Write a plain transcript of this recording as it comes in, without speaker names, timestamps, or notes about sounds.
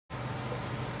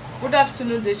Good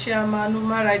afternoon, the chairman,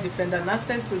 Human Rights Defender, and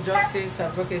Access to Justice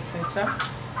Advocate Center,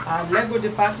 our Lego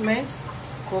department,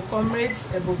 co-comrades,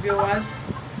 able viewers,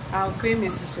 and Queen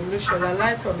Mrs. Solution,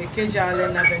 live from Ikeja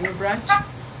Allen Avenue branch.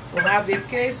 We have a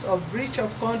case of breach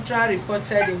of contract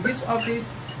reported in this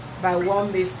office by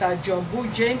one Mr. John Boo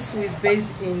James, who is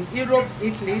based in Europe,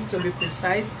 Italy, to be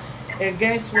precise,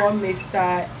 against one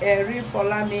Mr.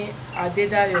 Folami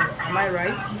Adedayo. Am I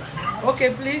right?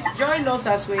 Okay, please join us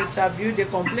as we interview the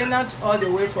complainant all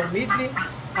the way from Italy,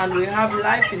 and we have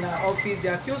live in our office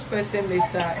the accused person,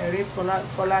 Mr.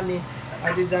 Folami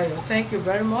Adedayo. Thank you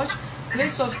very much.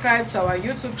 Please subscribe to our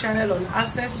YouTube channel on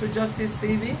Access to Justice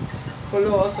TV.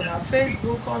 Follow us on our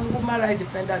Facebook on Human Rights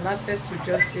Defender and Access to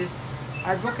Justice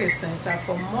Advocate Center.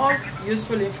 For more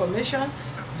useful information,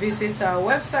 visit our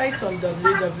website on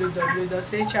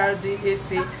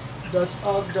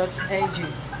www.hrdac.org.ng.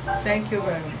 Thank you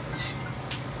very much.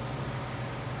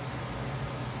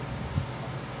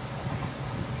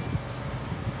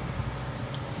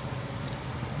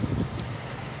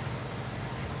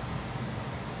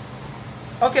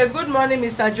 Okay, good morning,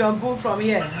 Mr. John Boo from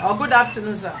here. Or good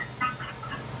afternoon, sir.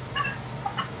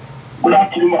 Good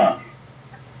afternoon, ma'am.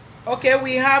 Okay,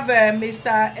 we have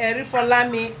Mr.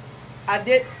 Folami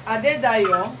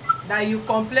Adedayo that you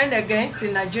complain against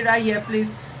in Nigeria here,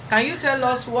 please. Can you tell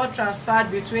us what transpired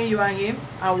between you and him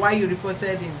and why you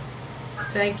reported him?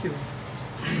 Thank you.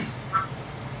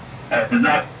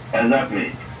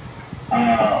 Exactly.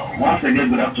 Once again,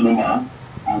 good afternoon, ma'am,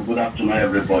 and good afternoon,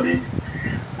 everybody.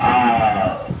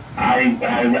 I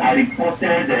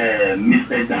reported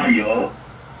Mr. Dayo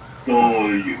to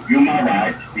Human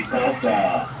Rights because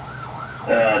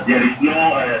there is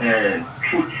no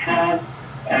truthful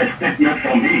statement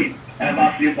from him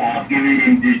ever since I have given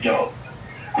him this job.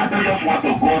 I don't just want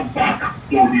to go back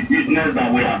to the business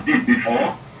that we have did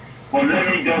before, but let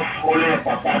me just only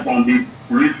emphasize on the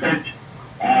recent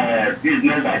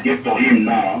business I gave to him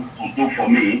now to do for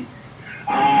me.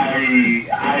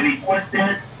 I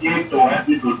requested him to help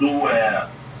me to do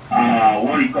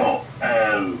what you call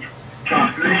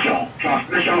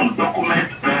translation of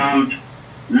documents and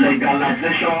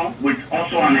legalization with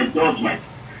also an endorsement.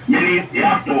 Meaning you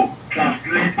have to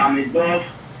translate and endorse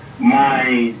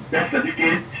my death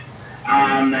certificate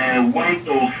and went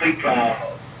to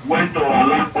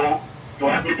Alampo to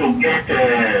help me to get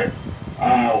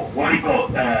what you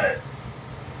call a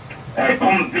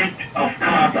convict of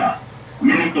character,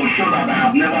 meaning to show that I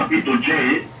have never been to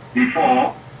jail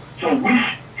before. So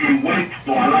which he went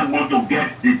to Alampo to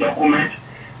get the document.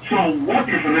 So what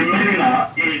is remaining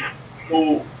now is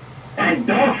to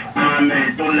endorse and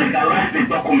to legalize the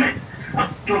document,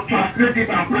 to translate it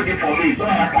and bring it for me so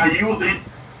I can use it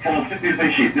for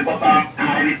citizenship, because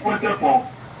I requested for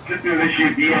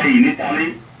citizenship here in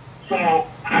Italy. So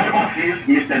ever since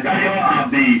Mr. Dayo have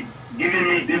been giving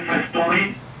me different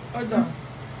stories. Hold on.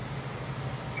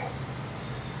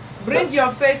 Bring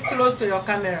your face close to your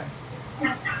camera.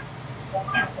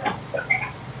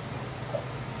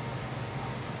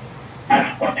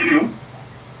 I continue.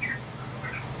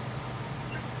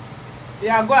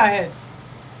 Yeah, go ahead.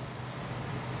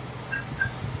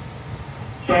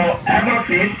 So ever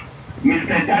since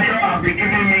Mr. Dayo have been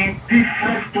giving me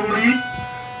different stories.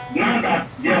 Now that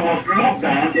there was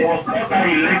lockdown in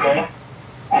Lagos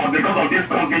because of this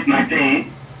COVID-19.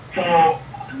 So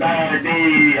the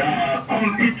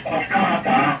convict of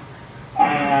character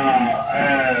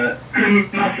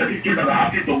criminal certificate that I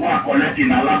have to go and collect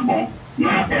in Alabama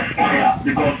now expire,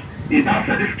 because in that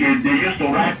certificate they used to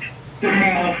write 3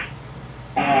 months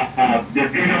the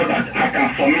period that I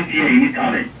can submit here in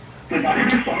Italy. So if I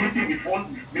didn't submit it before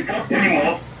 3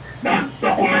 months, that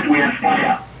document will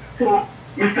expire. So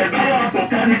Mr. Dayo had to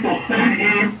tell me to send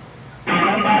him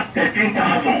another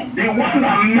 13,000. The one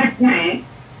that made me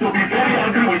to be very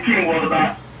angry with him was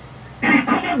that he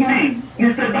called me.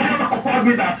 Mr. Dayo called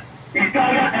me that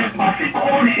Italian embassy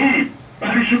called him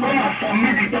that he should come and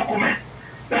submit the document.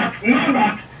 That now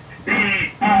that the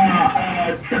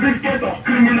certificate of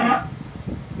criminal.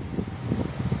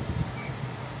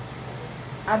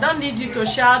 I don't need you to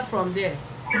shout from there,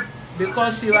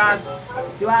 because you are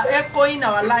echoing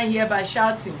our line here by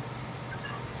shouting.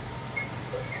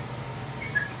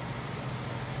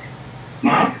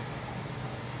 Ma'am?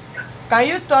 Can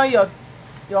you turn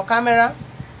your camera?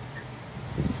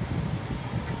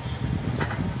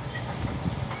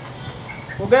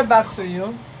 We'll get back to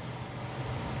you.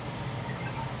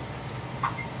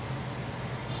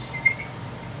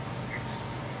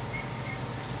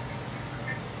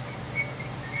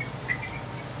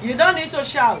 You don't need to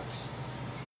shout.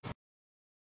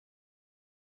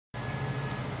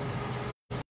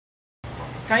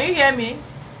 Can you hear me?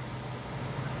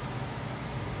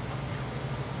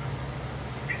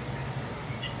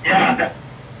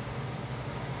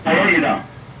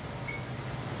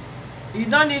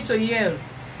 don't need to yell.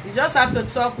 You just have to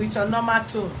talk with your normal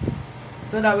tone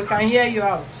so that we can hear you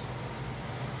out.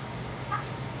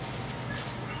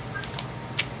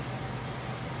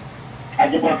 I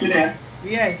can continue.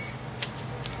 Yes.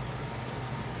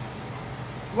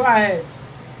 Go ahead.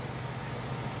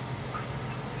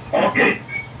 Okay.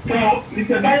 So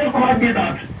Mr. Dayo called me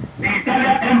that the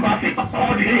Italian embassy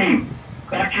called him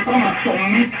that you come and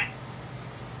submit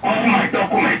all my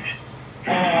documents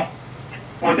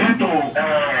for them to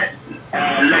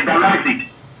legalize it.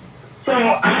 So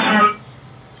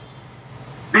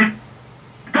the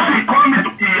time he called me,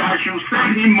 I should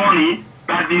send him money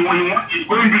that he's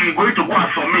going to go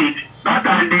and submit. That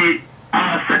and the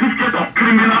certificate of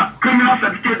criminal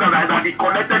certificate that he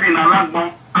collected in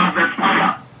Alagbon has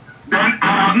expired. Then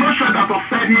I have no sure that to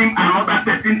send him another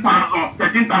 13,000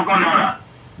 naira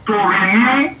to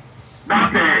renew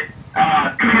that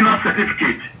criminal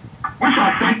certificate, which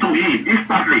I sent to him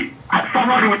instantly. I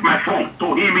forwarded with my phone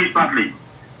to him instantly.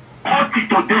 Up to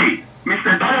today,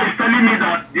 Mr. Dayo is telling me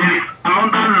that there is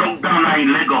another lockdown now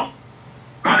in Lagos.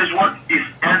 That is what is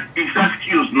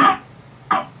excuse now.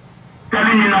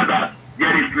 Telling me now that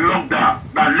there is lockdown,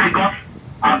 that Lagos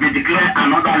has been declared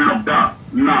another lockdown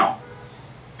now.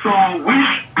 So,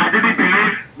 which I didn't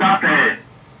believe that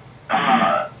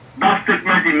that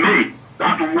statement he made,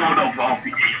 that word of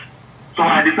his. So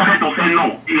I decided to say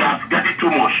no, he has getting too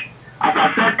much. As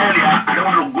I said earlier, I don't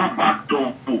want to go back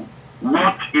to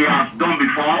what he has done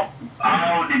before,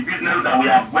 how the business that we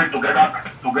have went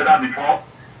together before.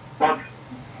 But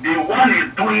the one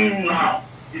he's doing now,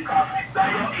 because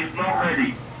Dayo is not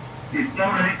ready. He's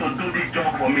not ready to do this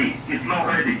job for me. He's not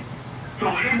ready. So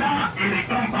either he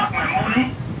return back my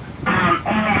money and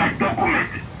all my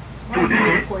documents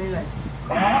today, or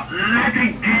let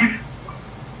him give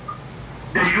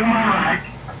the human right,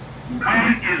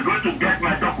 and is going to get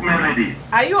my document ready.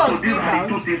 Are you on so speaker? These are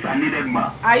the two things I needed,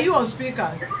 ma. Are you on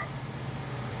speaker?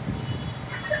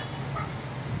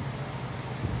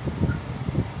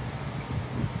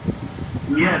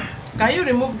 Yes. Can you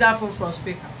remove that phone from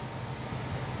speaker?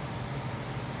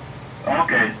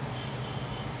 Okay.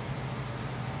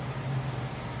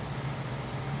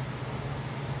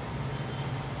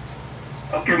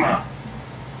 Okay, ma.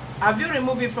 Have you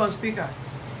removed it from speaker?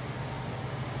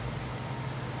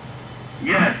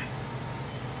 Yes.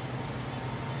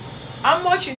 How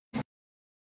much?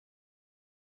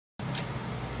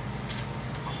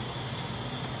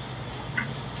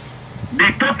 The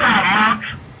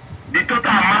total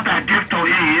amount I gave to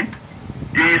him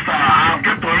is I've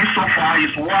given to him so far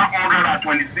is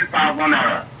 126,000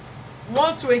 naira.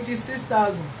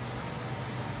 126,000.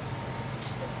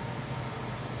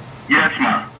 Yes,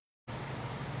 ma'am.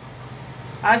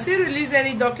 Has he released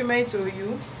any document to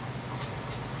you?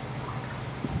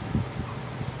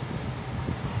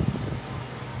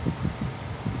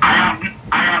 I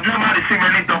have never received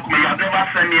any document. I have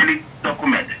never sent me any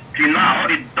document. Till now, all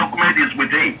the document is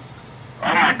with him.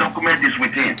 All my document is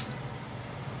with him.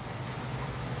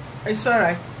 It's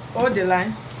alright. Hold the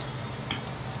line.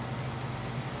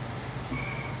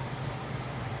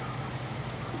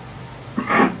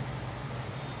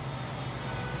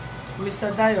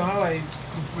 Mr. Dayo, how are you?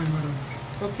 I'm fine, madam.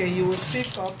 Okay, you will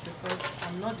speak up because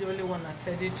I'm not the only one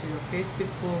attending to your case.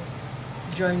 People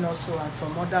join also and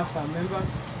from other family members.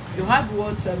 You heard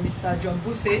what Mr.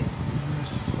 Jumbo said?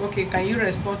 Yes. Okay, can you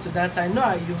respond to that? I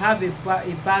know you have a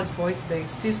bass voice, but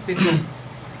still speaking.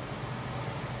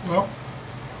 Well,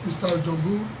 Mr.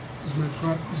 Jumbo is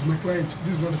my client.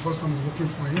 This is not the first time I'm working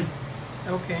for him.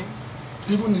 Okay.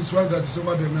 Even his wife that is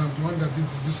over there now, the one that did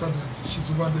the visa, that she's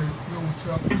over there now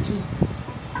with him.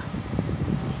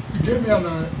 He gave me an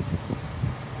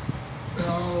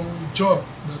job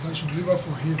that I should deliver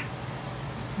for him.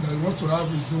 That he wants to have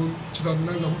his own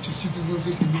 2009, which is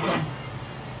citizenship in Italy.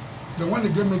 Then when he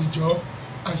gave me the job,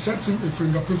 I sent him a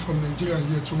fingerprint from Nigeria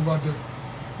here to over there.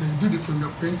 Then he did the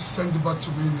fingerprint, sent it back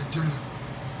to me in Nigeria.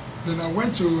 Then I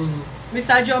went to...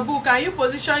 Mr. Jumbo, can you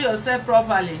position yourself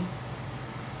properly?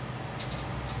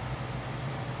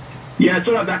 Yeah,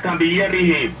 so that I can be hearing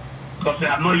him. Because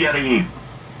I'm not hearing him.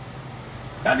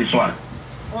 That is why.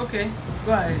 Okay,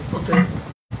 go ahead. Okay.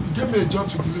 He gave me a job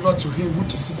to deliver to him,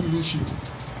 which is citizenship.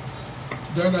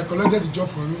 Then I collected the job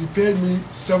from him. He paid me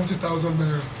 70,000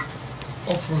 naira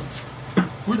upfront.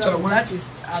 Which So I went... that is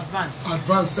advance.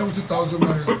 Advance 70,000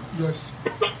 naira, yes.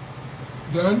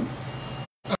 Then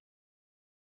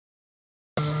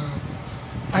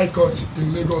I got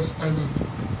in Lagos Island.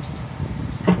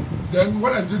 Then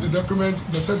when I did the document,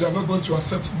 they said they are not going to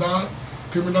accept that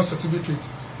criminal certificate.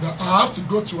 That I have to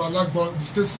go to Alagbon,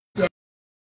 the state,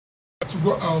 to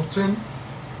go and obtain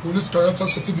police character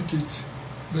certificate.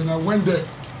 Then I went there.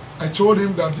 I told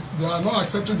him that they are not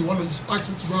accepting the one that you asked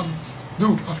me to go and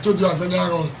do. I've told you as any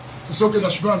other. It's okay that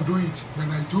I should go and do it.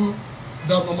 Then I do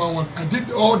that number one. I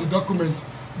did all the documents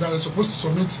that I was supposed to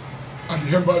submit at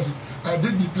the embassy. I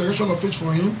did the declaration of age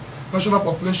for him, national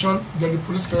population, then the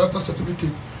police character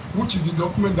certificate, which is the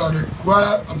document that I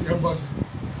require at the embassy.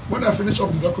 When I finished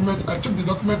up the document, I took the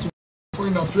document to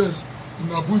Foreign Affairs in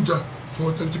Abuja for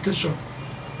authentication.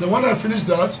 Then when I finished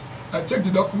that, I take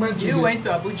the document to You went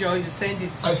to Abuja or you sent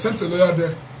it? I sent a lawyer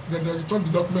there. Then they returned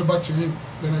the document back to him.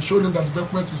 Then I showed him that the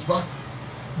document is back.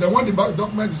 Then when the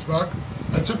document is back,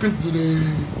 I took it to the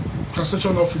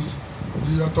translation office,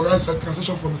 the authorized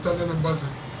translation from Italian embassy.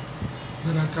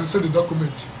 Then I cancelled the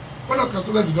document. When I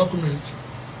cancelled the document,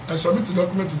 I submit the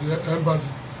document to the embassy.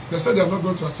 They said they are not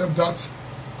going to accept that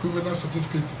criminal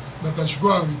certificate, that I should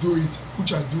go and redo it,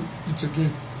 which I do it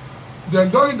again. Then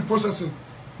during the processing,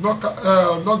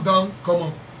 knockdown come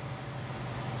up.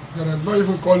 Then I'm not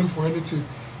even calling for anything.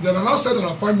 Then I now set an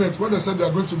appointment when they said they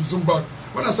are going to resume back.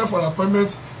 When I set for an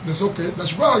appointment, they said, okay, they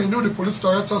should go and renew the police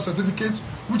character certificate,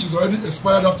 which is already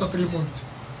expired after 3 months.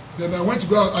 Then I went to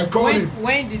go, I called him.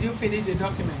 When did you finish the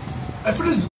documents? I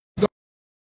finished the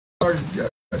document. Yeah.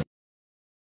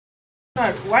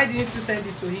 Why didn't you send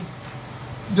it to him?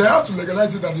 They have to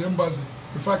legalize it at the embassy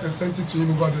before I can send it to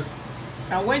him over there.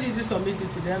 And when did you submit it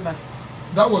to the embassy?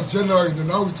 That was January. They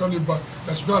now return it back.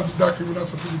 They should go and do that criminal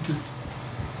certificate.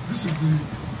 This is the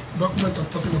document I'm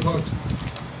talking about.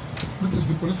 This is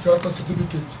the police character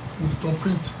certificate with the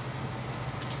thumbprint.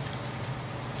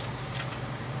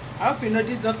 I hope you know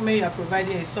this document you are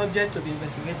providing is subject to be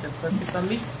investigated. But if you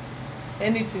submit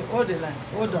anything, hold the line.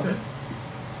 Hold on. Okay.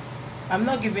 I'm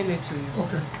not giving it to you.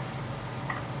 Okay.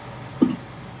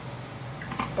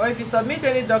 Or if you submit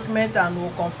any document and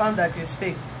will confirm that it's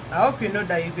fake, I hope you know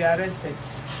that you'll be arrested.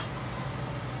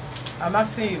 I'm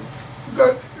asking you.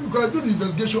 You can do the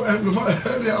investigation and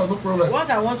no problem.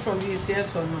 What I want from you is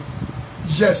yes or no.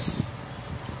 Yes.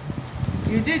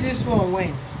 You did this one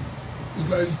when?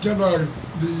 It's January.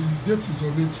 The date is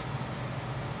on it.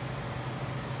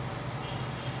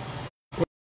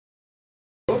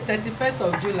 31st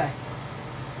of July.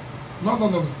 No.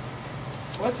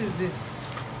 What is this?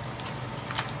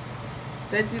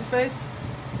 31st?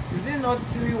 Is it not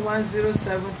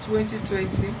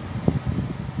 3107-2020?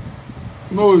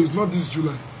 No, it's not this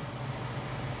July.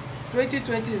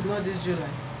 2020 is not this July.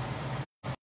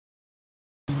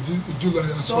 It's July.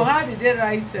 So how did they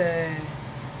write?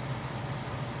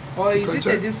 Or is it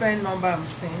a different number I'm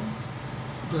saying?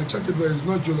 You can check it, but it's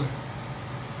not July.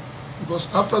 Because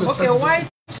after the okay, why?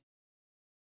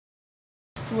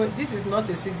 This is not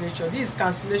a signature. This is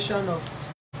cancellation of.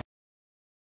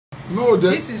 No,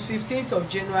 this is 15th of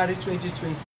January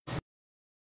 2020.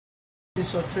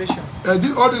 This alteration.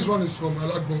 All this one is from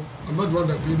Alagbo. I'm not the one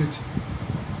that doing it.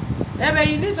 Yeah, but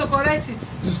you need to correct it.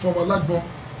 It's from Alagbo.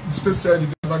 The state side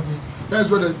in Alagbo. That's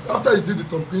where after he did the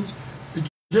thumbprint, he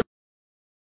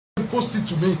posted it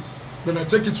to me. Then I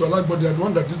take it to Alagbo. They are the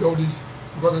one that did all this.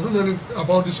 Because I don't know anything about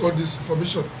all this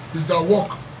information. It's their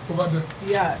work over there.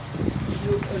 Yeah.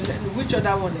 Which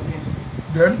other one again?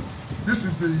 Then, this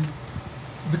is the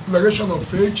declaration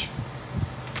of age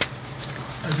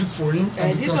I did for him.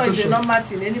 And this one is a normal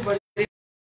thing. Anybody?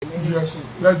 Yes,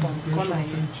 that's the declaration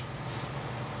of age.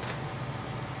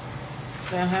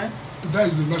 That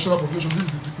is the national population. This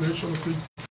is the declaration of age.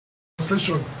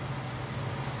 Translation.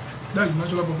 That is the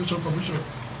national population commission.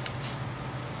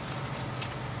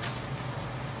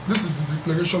 This is the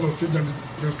declaration of age and the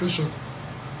translation.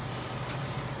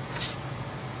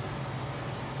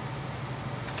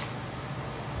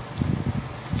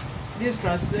 This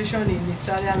translation in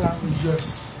Italian language.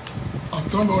 Yes. I've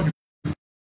done all the.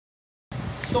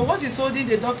 So what is holding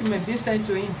the document being sent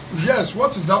to him? Yes,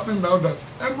 what is happening now that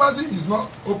embassy is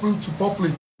not open to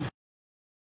public.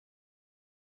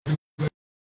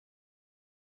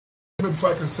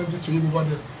 Before I can send it to him over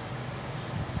there.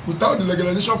 Without the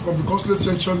legalization from the consulate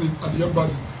section at the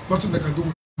embassy, nothing they can do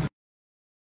with it.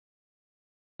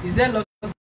 Is there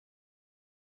lockdown?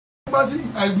 Embassy,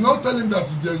 I did not tell him that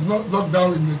there is not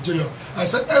lockdown in Nigeria. I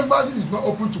said embassy is not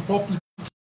open to public.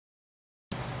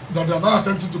 That they are not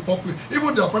attempting to public.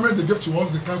 Even the appointment they gave to us,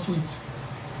 they cancel it.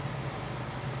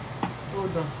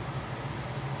 Hold on.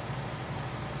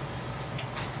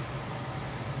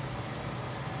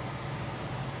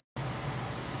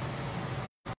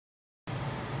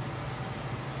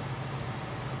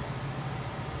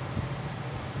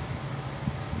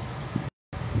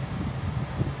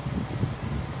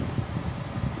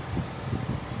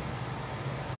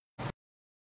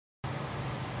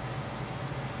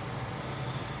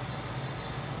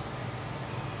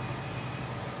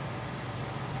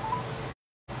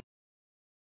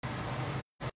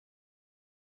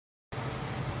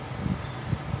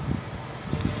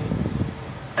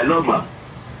 Hello, ma.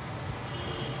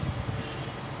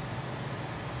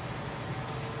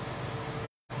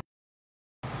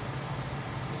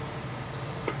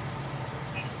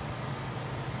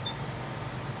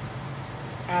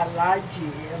 Alaji,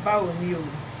 báwo ni o?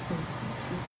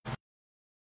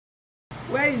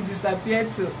 Where you disappear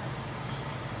to?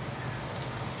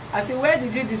 I say, where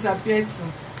did you disappear to?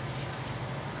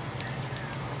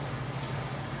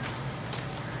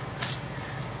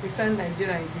 Eastern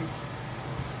Nigeria indeed.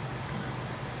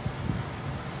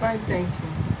 Fine, thank you.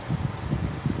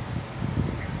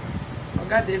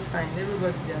 Okay, they're fine.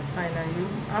 Everybody they are fine. And you?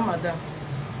 I'm madam.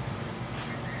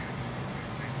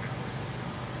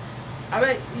 I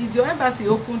mean, is your embassy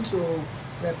open to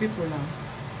the people now?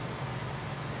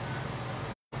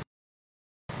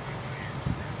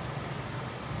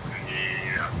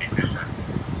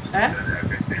 Eh?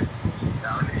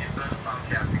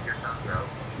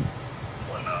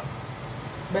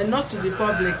 But not to the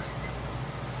public.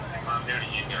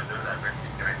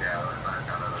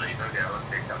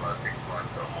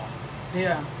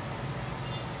 Yeah.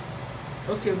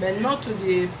 Okay, but not to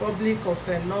the public of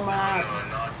a normal. No,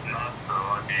 not to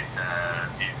all this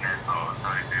business or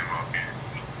tourism or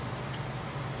business.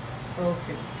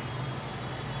 Okay.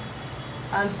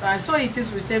 And so it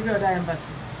is with every other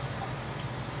embassy.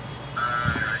 I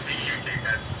think you take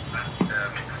that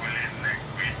fully next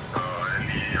week or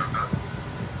early August.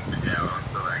 Yeah,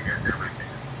 so I get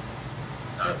everything.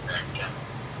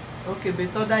 Okay,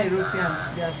 but other Europeans,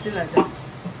 they are still like that.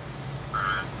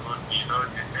 You know, the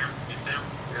same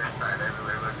style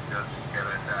everywhere, just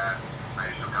together that I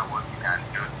look at what we can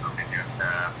do to reduce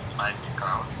the spiky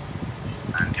crowd.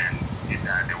 And then these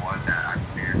are the ones that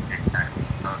actually take time,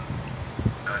 not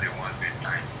the ones with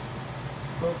time.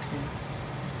 Okay.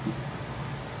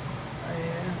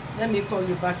 Let me call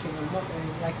you back in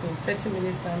like in 30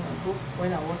 minutes time and book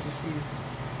when I want to see you.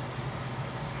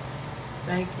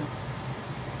 Thank you.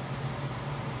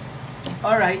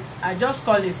 All right, I just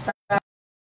called it.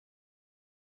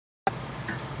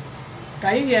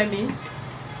 Can you hear me?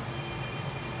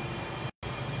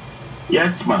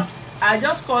 Yes, ma'am. I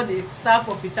just called the staff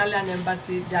of Italian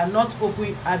embassy. They are not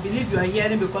open. I believe you are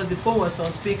hearing because the phone was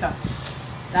on speaker.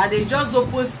 That they just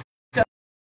open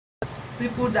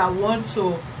people that want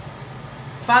to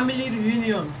family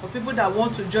reunion, for people that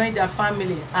want to join their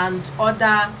family, and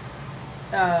other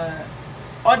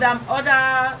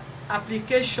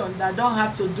application that don't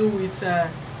have to do with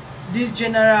these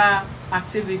general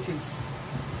activities.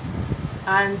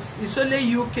 And it's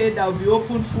only UK that will be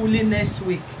open fully next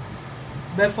week.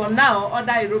 But for now,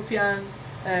 other European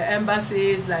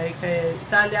embassies like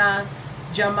Italian,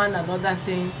 German, and other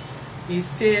things is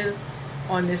still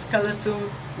on a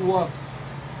skeleton work.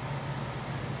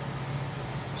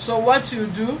 So what you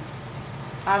do,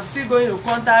 I'm still going to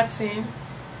contact him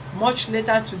much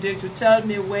later today to tell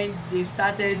me when they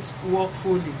started work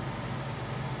fully.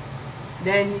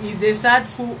 Then if they start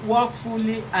work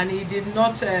fully and he did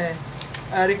not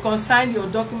reconcile your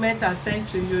document and send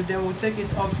to you, then we'll take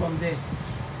it up from there.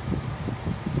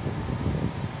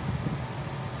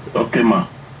 Okay, ma.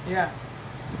 Yeah.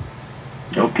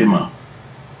 Okay, ma.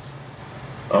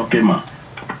 Okay, ma.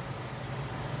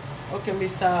 Okay,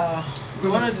 Mr.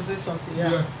 You wanted to say something?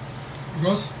 Yeah. Yeah.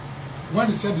 Because when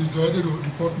he said he's already going to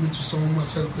report me to someone, I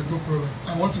said, okay, no problem.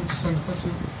 I want him to send the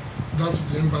person down to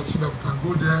the embassy so that we can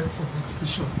go there for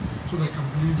verification, so they can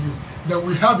believe me. Then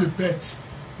we have a bet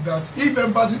that if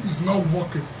embassy is not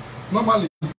working, normally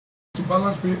to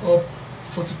balance me up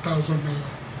 40,000 naira.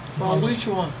 From which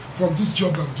one? From this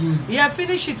job I'm doing. Yeah,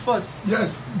 finish it first.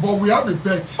 Yes, but we have a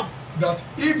bet that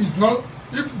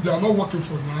if they are not working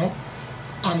for now,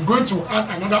 I'm going to add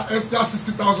another extra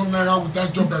 60,000 naira with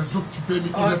that job that is not to pay me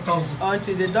 100,000.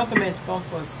 Until the document comes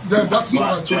first. Then that's what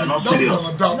I told you. That's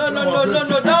our doubt.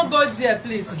 No, don't go there,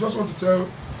 please. I just want to tell you.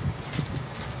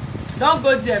 Don't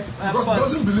go there Because he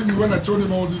doesn't believe me when I told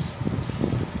him all this.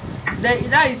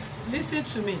 That is, listen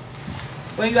to me.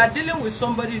 When you are dealing with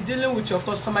somebody, dealing with your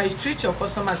customer, you treat your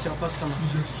customer as your customer.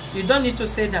 Yes. You don't need to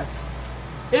say that.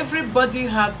 Everybody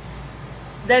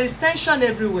there is tension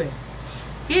everywhere.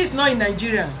 He is not in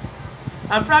Nigeria,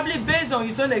 and probably based on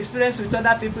his own experience with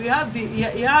other people, he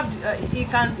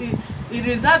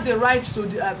reserves the right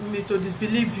to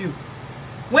disbelieve you.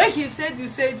 When he said, you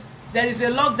said there is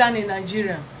a lockdown in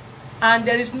Nigeria, and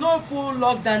there is no full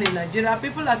lockdown in Nigeria.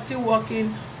 People are still working,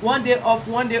 one day off,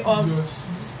 one day on. Yes.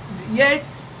 Yet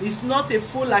it's not a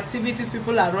full activities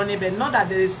people are running, but not that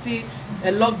there is still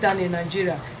a lockdown in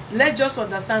Nigeria. Let's just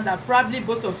understand that probably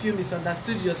both of you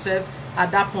misunderstood yourself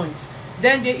at that point.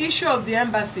 Then the issue of the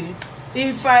embassy,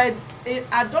 if I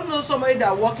don't know somebody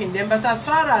that work in the embassy, as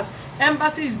far as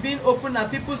embassy is being open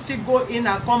and people still go in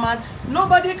and come out.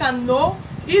 Nobody can know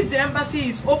if the embassy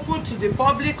is open to the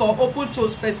public or open to a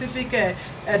specific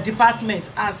department,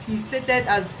 as he stated,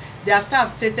 as their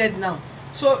staff stated now.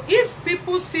 So if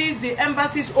people see the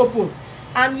embassy is open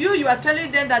and you are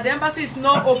telling them that the embassy is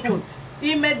not open,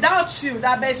 he may doubt you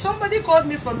that by somebody called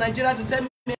me from Nigeria to tell me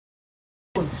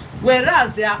open,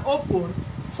 whereas they are open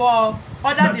for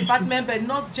other departments but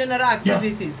not general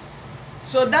activities.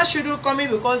 So that shouldn't come in,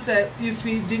 because if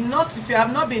you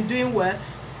have not been doing well,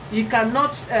 he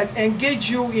cannot engage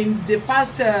you in the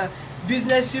past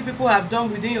business you people have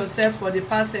done within yourself for the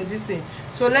past this thing.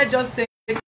 So let's just take,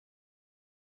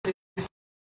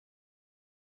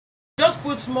 just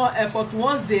put more effort.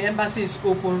 Once the embassy is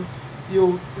open,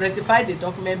 you rectify the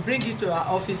document, bring it to our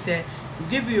office here,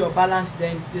 give you your balance,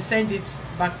 then they send it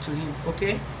back to him.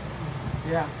 Okay?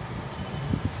 Yeah.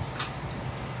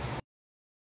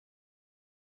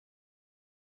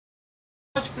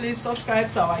 Please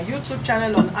subscribe to our YouTube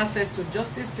channel on Access to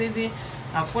Justice TV,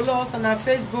 and follow us on our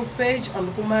Facebook page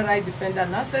on Human Rights Defender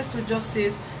and Access to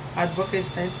Justice Advocate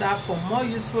Center for more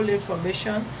useful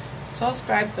information.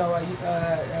 Subscribe to our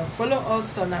follow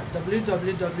us on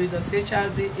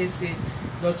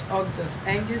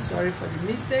www.hrdac.org.ng. Sorry for the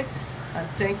mistake, and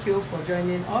thank you for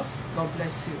joining us. God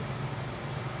bless you.